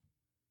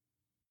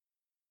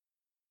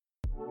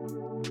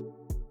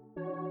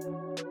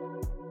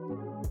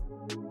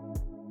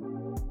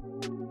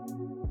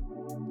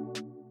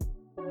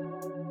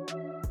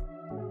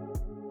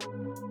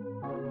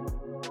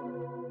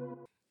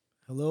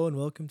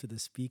welcome to the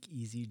Speak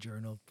Easy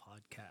Journal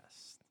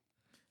podcast.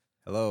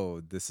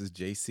 Hello, this is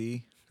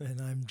JC, And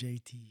I'm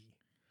JT.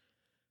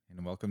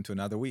 and welcome to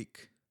another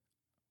week.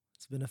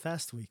 It's been a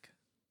fast week,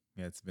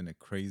 Yeah, it's been a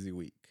crazy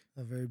week.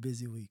 a very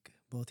busy week,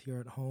 both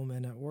here at home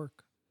and at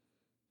work.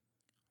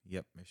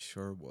 Yep, it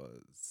sure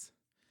was.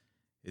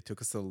 It took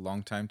us a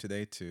long time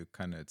today to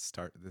kind of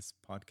start this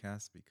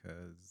podcast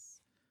because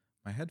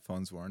my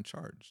headphones weren't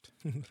charged.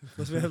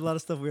 Plus, we have a lot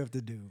of stuff we have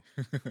to do.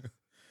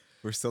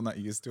 We're still not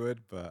used to it,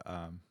 but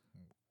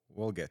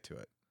we'll get to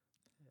it.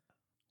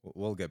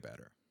 We'll get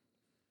better.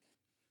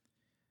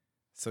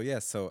 So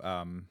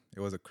it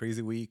was a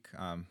crazy week.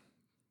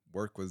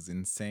 Work was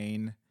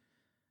insane.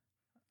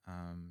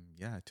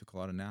 I took a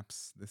lot of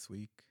naps this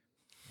week.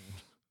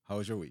 How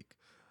was your week?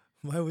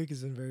 My week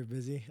has been very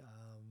busy.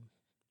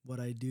 What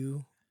I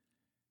do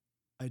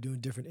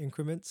in different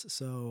increments.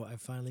 So I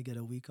finally get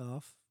a week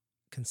off,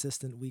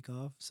 consistent week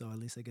off. So at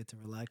least I get to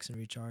relax and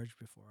recharge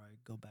before I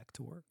go back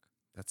to work.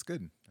 That's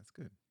good.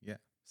 Yeah.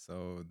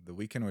 So the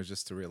weekend was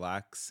just to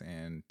relax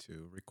and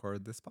to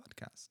record this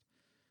podcast.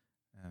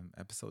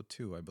 Episode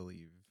 2, I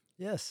believe.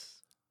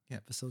 Yes. Yeah.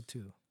 Episode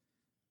 2.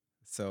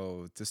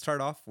 So to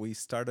start off, we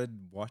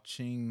started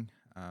watching.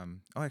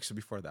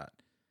 Before that,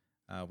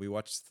 we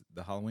watched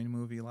the Halloween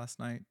movie last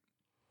night.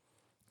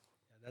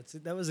 Yeah,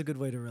 that was a good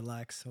way to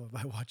relax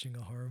by watching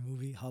a horror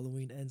movie.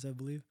 Halloween Ends, I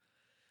believe.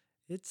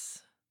 It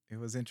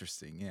was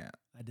interesting. Yeah.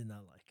 I did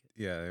not like it.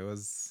 Yeah, it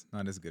was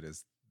not as good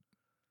as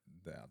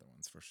the other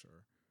ones for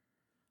sure.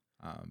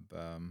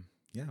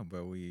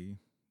 But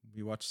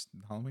we watched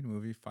the Halloween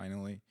movie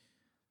finally.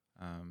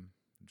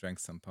 Drank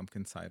some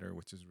pumpkin cider,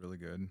 which is really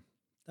good.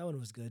 That one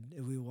was good.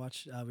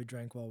 We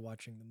drank while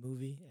watching the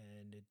movie,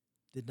 and it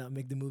did not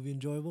make the movie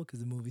enjoyable because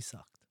the movie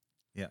sucked.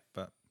 Yeah,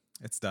 but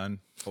it's done,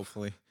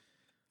 hopefully.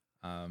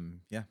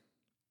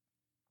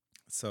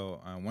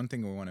 So one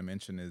thing we want to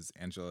mention is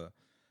Angela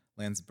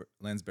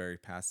Lansbury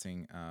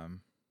passing.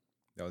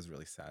 That was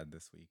really sad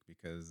this week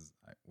because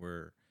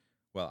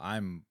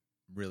I'm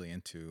really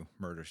into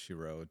Murder, She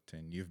Wrote,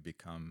 and you've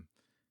become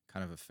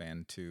kind of a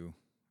fan too,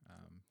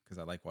 because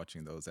I like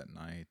watching those at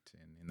night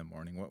and in the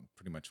morning,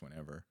 pretty much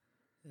whenever.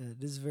 Yeah,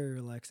 it is a very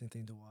relaxing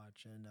thing to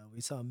watch, and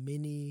we saw a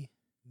mini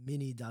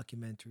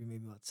documentary,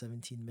 maybe about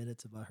 17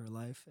 minutes about her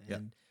life,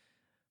 and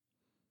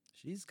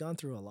she's gone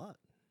through a lot.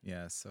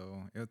 Yeah,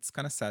 so it's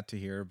kind of sad to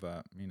hear,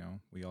 but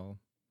we all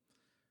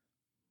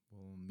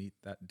will meet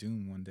that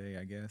doom one day,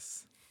 I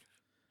guess.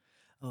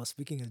 Oh,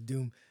 speaking of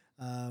doom,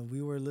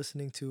 we were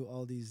listening to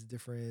all these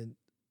different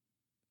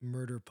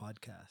murder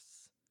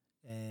podcasts,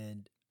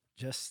 and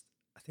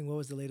I think what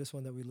was the latest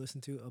one that we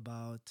listened to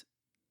about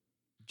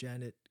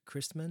Janet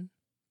Christman?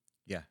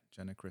 Yeah,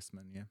 Jenna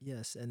Christman, yeah.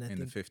 Yes, and in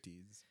the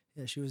 50s.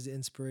 Yeah, she was the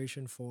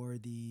inspiration for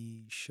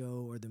the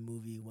show or the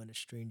movie When a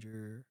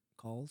Stranger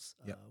Calls,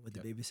 with the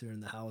babysitter in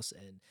the house.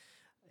 And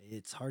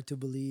it's hard to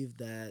believe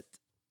that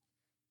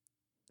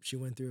she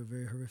went through a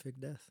very horrific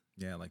death.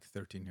 Yeah, like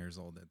 13 years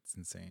old. That's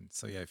insane.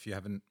 So yeah, if you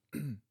haven't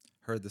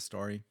heard the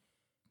story,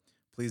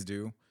 please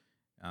do.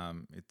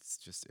 It's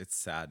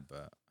sad,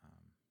 but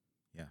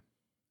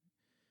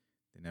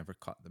they never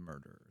caught the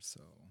murderer,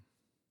 so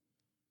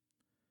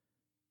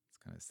it's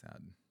kind of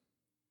sad.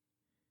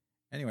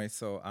 Anyway,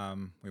 so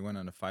we went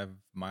on a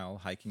 5-mile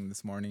hiking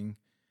this morning,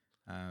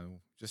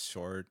 just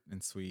short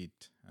and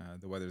sweet.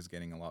 The weather's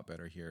getting a lot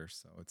better here,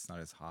 so it's not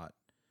as hot.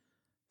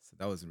 So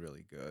that was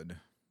really good.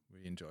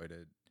 We enjoyed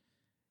it.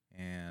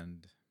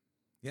 And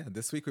yeah,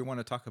 this week we want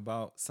to talk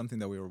about something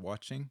that we were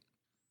watching,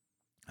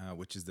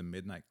 which is The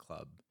Midnight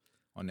Club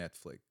on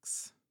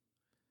Netflix.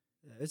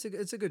 Yeah,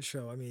 it's a good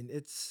show. I mean,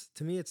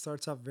 to me it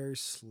starts off very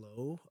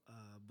slow,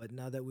 but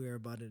now that we are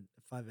about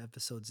 5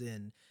 episodes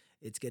in,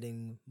 it's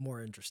getting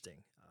more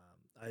interesting.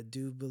 I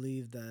do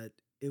believe that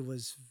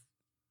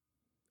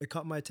it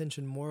caught my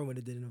attention more when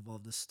it didn't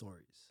involve the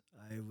stories.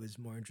 I was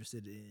more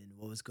interested in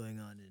what was going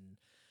on in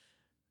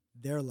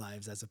their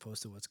lives as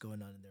opposed to what's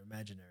going on in their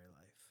imaginary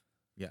life.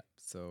 Yeah,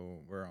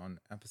 so we're on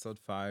episode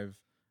 5.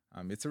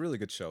 It's a really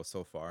good show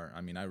so far.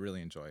 I mean, I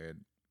really enjoy it,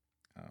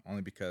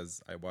 only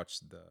because I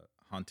watched The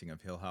Haunting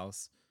of Hill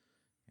House,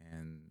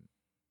 and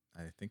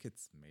I think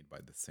it's made by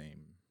the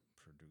same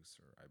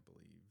producer, I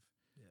believe.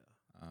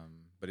 Yeah.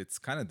 But it's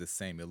kind of the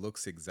same. It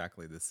looks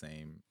exactly the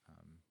same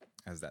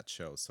as that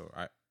show, so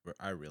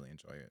I really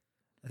enjoy it.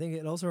 I think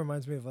it also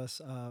reminds me of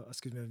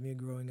of me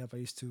growing up. I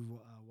used to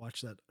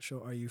watch that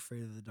show, Are You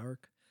Afraid of the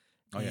Dark?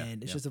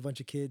 And it's just a bunch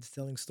of kids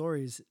telling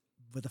stories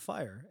with a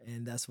fire,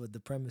 and that's what the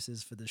premise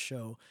is for the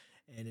show.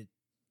 And it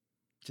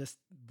just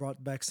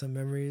brought back some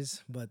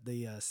memories, but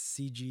the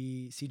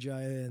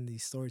CGI and the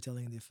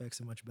storytelling and the effects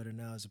are much better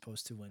now as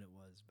opposed to when it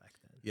was back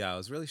then. Yeah, I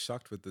was really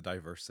shocked with the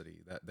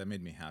diversity. That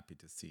made me happy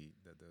to see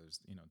that there's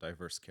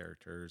diverse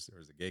characters.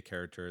 There's a gay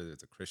character.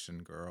 There's a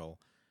Christian girl.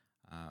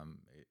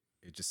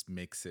 It just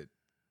makes it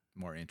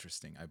more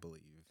interesting, I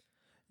believe.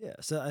 Yeah.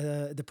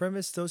 So the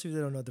premise, those of you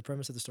that don't know, the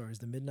premise of the story is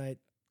The Midnight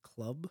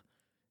Club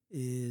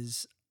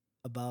is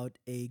about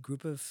a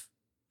group of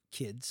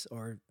kids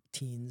or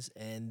teens,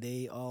 and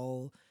they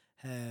all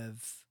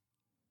have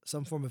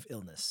some form of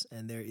illness,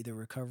 and they're either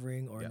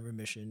recovering or Yeah. in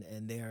remission,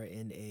 and they are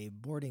in a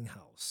boarding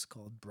house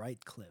called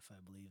Bright Cliff, I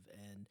believe,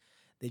 and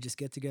they just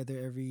get together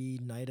every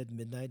night at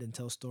midnight and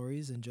tell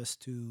stories, and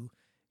just to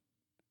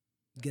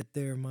get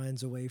their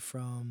minds away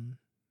from.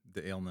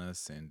 The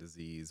illness and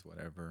disease,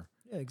 whatever.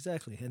 Yeah,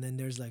 exactly. And then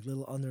there's like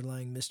little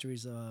underlying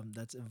mysteries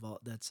that's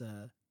involved, that's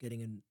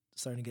getting in,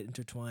 starting to get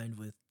intertwined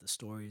with the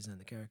stories and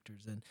the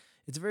characters, and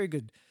it's very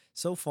good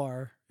so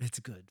far. It's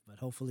good, but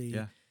hopefully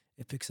Yeah.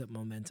 it picks up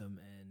momentum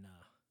and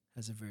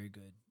has a very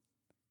good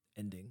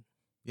ending.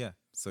 Yeah.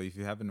 So if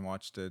you haven't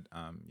watched it,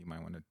 you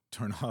might want to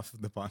turn off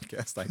the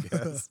podcast, I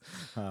guess.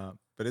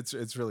 But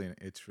it's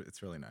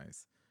really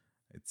nice.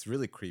 It's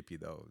really creepy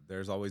though.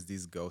 There's always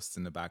these ghosts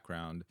in the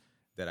background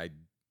that I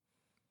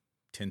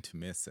tend to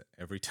miss it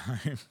every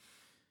time.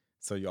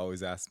 So you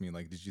always ask me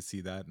like, "Did you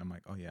see that?" And I'm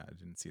like, "Oh yeah, I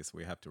didn't see it." So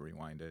we have to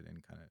rewind it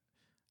and kind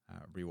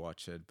of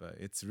rewatch it. But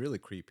it's really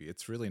creepy.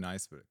 It's really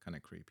nice, but kind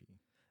of creepy.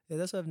 Yeah,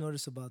 that's what I've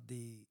noticed about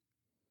the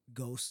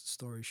ghost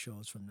story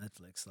shows from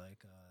Netflix,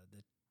 like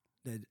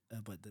the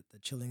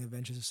Chilling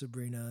Adventures of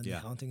Sabrina, and The Yeah.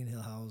 Haunting in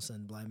Hill House,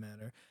 and Bly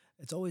Manor.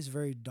 It's always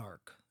very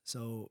dark,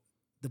 so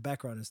the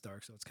background is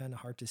dark, so it's kind of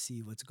hard to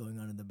see what's going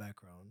on in the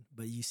background.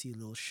 But you see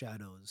little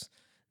shadows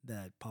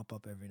that pop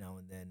up every now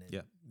and then, and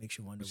Yeah. makes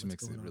you wonder Which what's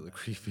makes going it on. really back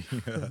creepy.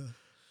 there.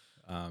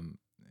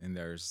 And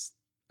there's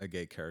a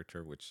gay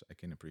character which I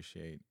can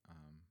appreciate,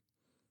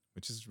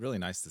 which is really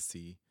nice to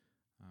see.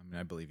 And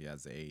I believe he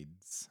has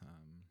AIDS.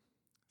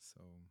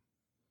 So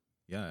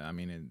yeah, I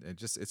mean,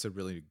 it's a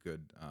really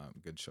good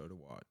show to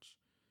watch.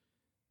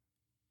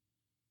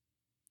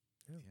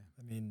 Yeah. Yeah,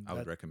 I mean, I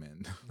would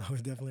recommend. I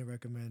would definitely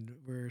recommend.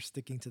 We're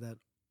sticking to that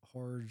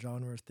horror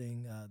genre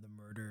thing, the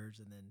murders,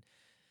 and then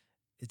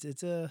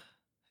it's a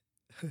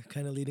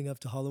kind of leading up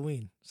to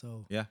Halloween.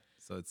 So Yeah,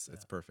 so it's yeah,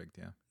 perfect.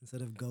 Yeah,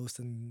 instead of ghosts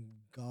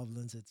and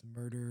goblins, it's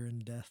murder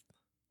and death.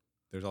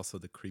 there's also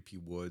the creepy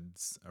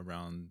woods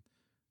around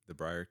the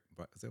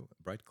is it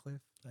Brightcliff?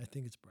 I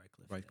think it's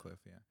Brightcliff. Yeah. Brightcliff,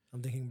 yeah.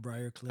 I'm thinking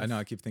Briarcliff. I know.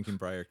 I keep thinking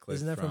Briarcliff.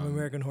 Isn't that from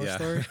American Horror yeah.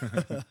 Story?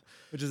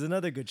 Which is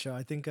another good show.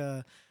 I think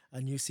a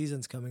new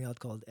season's coming out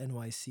called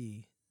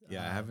NYC.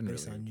 Yeah, I haven't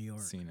based really on New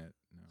York. seen it.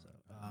 No, So,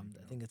 I don't even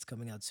I know. think it's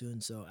coming out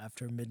soon. So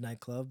after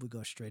Midnight Club, we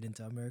go straight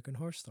into American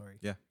Horror Story.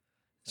 Yeah.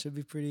 Should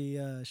be pretty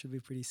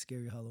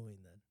scary Halloween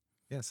then.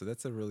 Yeah, so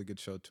that's a really good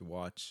show to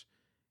watch.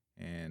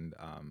 And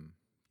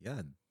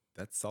yeah,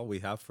 that's all we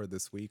have for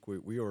this week.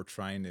 We were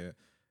trying to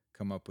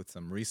come up with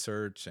some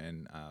research,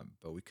 and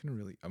but we couldn't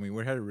really. I mean,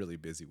 we had a really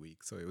busy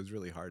week, so it was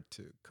really hard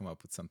to come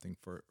up with something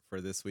for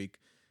this week.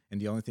 And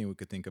the only thing we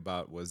could think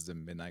about was the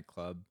Midnight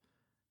Club.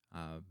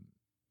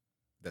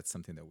 That's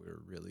something that we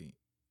were really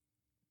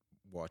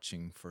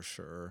watching for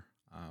sure.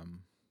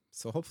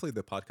 So hopefully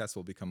the podcast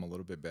will become a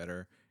little bit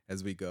better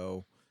as we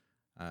go,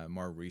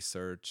 more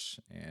research.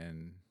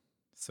 And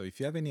so if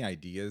you have any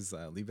ideas,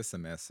 leave us a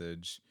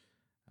message.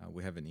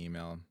 We have an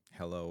email,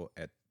 hello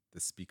at the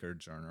speaker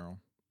journal.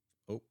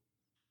 Oh,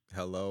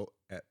 hello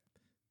at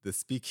the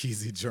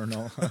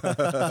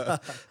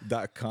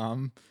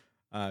speakeasyjournal.com.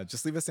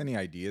 Just leave us any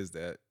ideas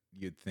that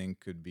you'd think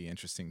could be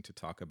interesting to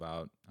talk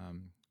about.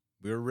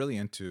 We were really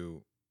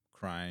into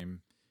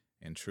crime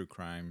and true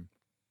crime.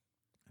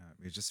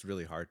 It's just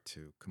really hard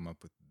to come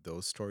up with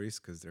those stories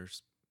because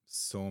there's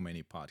so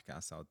many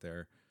podcasts out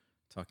there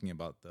talking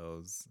about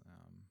those.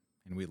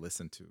 And we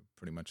listen to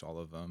pretty much all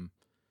of them.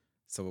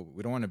 So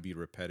we don't want to be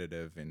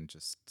repetitive and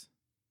just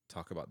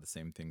talk about the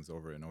same things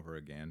over and over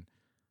again.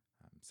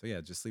 So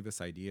yeah, just leave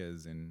us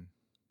ideas and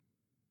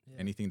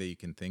anything that you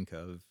can think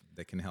of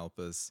that can help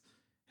us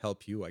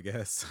help you, I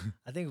guess.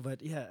 I think, but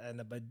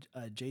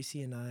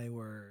JC and I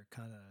were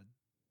kind of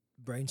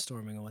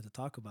brainstorming on what to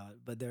talk about.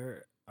 But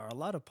there are a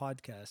lot of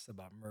podcasts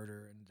about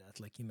murder and death,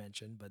 like you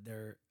mentioned, but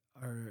there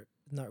are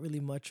not really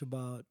much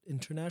about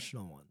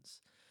international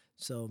ones.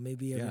 So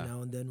maybe every Yeah.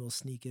 now and then we'll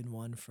sneak in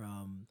one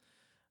from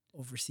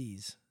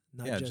overseas.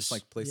 Not Yeah, just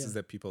like places yeah.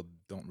 that people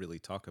don't really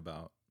talk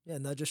about. Yeah,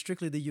 not just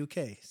strictly the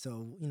UK.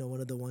 So,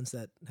 one of the ones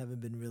that haven't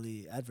been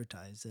really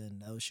advertised,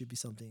 and that should be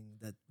something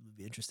that would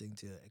be interesting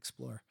to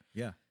explore.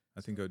 Yeah,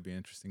 I think it would be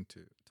interesting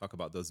to talk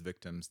about those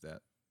victims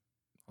that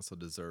also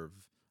deserve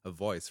a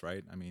voice,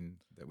 right? I mean,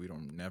 that we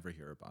don't never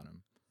hear about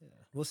them. Yeah,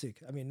 we'll see.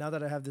 I mean, now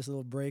that I have this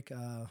little break,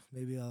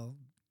 maybe I'll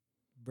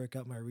break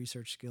out my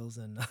research skills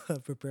and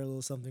prepare a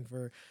little something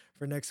for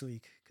next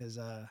week, because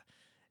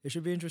it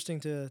should be interesting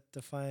to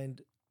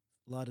find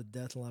a lot of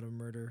death, a lot of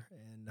murder,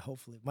 and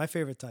hopefully my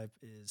favorite type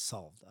is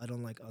solved. I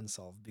don't like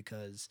unsolved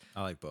because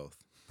I like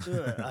both.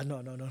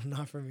 no,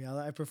 not for me.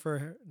 I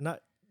prefer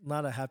not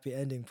a happy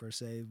ending per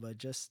se, but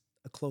just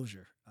a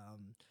closure.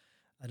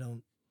 I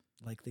don't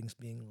like things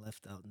being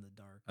left out in the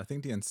dark. I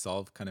think the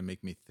unsolved kind of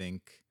make me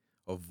think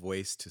of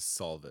ways to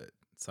solve it.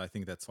 So I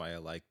think that's why I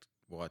liked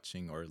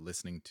watching or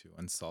listening to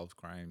unsolved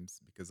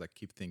crimes, because I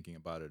keep thinking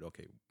about it.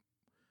 Okay,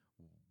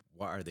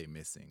 what are they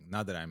missing?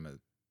 Not that I'm a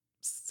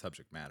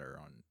subject matter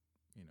on,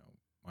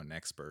 on an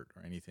expert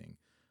or anything,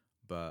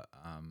 but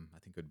I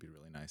think it would be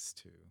really nice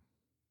to,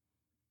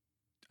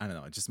 I don't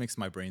know, it just makes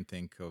my brain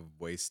think of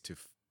ways to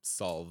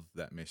solve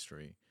that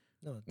mystery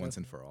No, once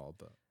and definitely. for all.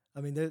 But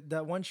I mean,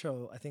 that one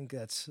show, I think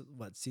that's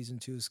what season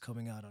two is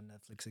coming out on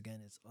Netflix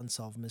again. It's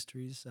Unsolved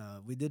Mysteries.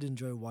 We did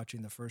enjoy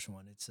watching the first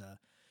one.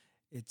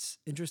 It's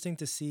interesting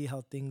to see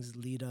how things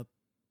lead up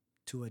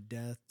to a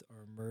death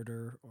or a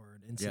murder or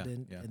an yeah,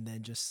 incident, yeah, and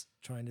then just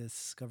trying to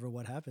discover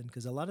what happened.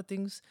 Because a lot of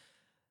things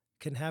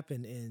can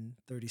happen in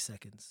 30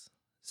 seconds.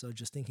 So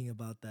just thinking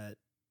about that,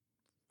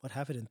 what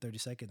happened in 30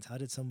 seconds? How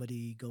did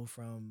somebody go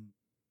from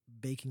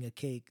baking a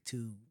cake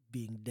to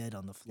being dead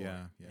on the yeah,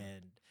 floor? yeah.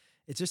 And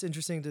it's just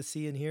interesting to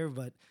see and hear.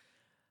 But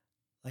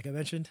like I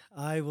mentioned,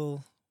 I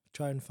will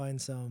try and find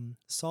some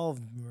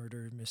solved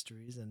murder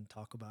mysteries and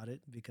talk about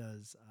it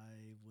because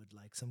I would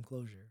like some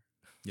closure.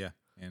 Yeah,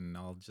 and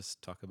I'll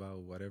just talk about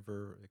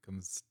whatever it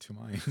comes to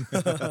mind.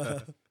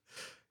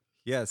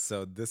 Yeah,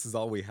 so this is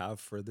all we have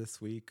for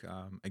this week.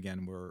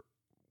 Again,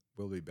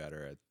 we'll be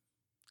better at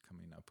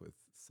coming up with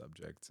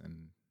subjects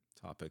and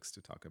topics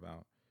to talk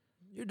about.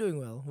 You're doing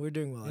well. We're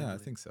doing well, I Yeah, I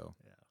believe. think so.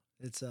 Yeah.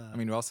 It's I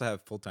mean, we also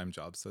have full-time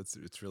jobs, so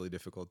it's really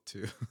difficult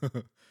to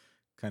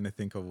kind of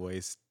think of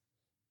ways.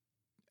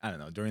 I don't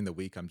know. During the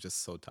week, I'm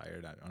just so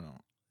tired. I don't know,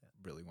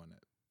 really want to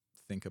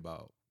think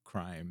about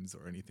crimes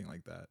or anything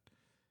like that.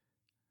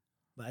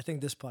 but I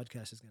think this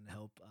podcast is going to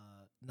help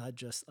not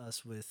just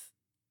us with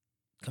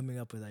coming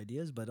up with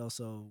ideas, but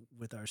also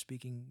with our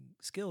speaking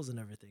skills and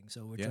everything.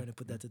 So we're Yeah, trying to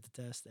put yeah, that to the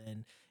test,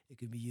 and it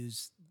can be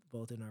used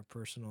both in our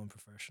personal and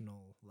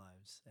professional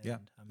lives. And yeah,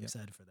 I'm yeah.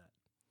 excited for that.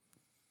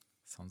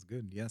 Sounds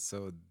good. Yeah.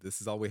 So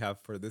this is all we have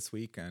for this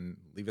week, and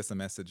leave us a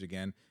message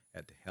again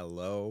at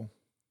hello.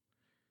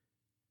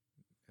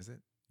 Is it?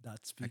 Dot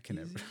I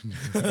can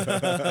speakeasy.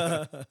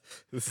 never.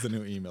 This is a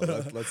new email.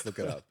 Let's look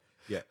it up.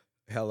 Yeah.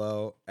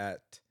 Hello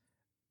at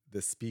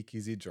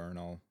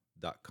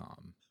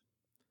thespeakeasyjournal.com.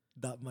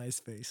 Dot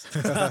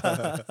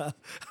MySpace.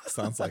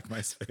 Sounds like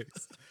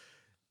MySpace.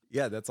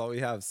 Yeah, that's all we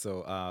have.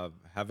 So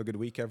have a good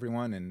week,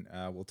 everyone, and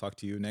we'll talk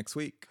to you next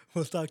week.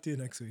 We'll talk to you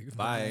next week.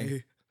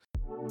 Bye.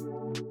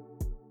 Bye.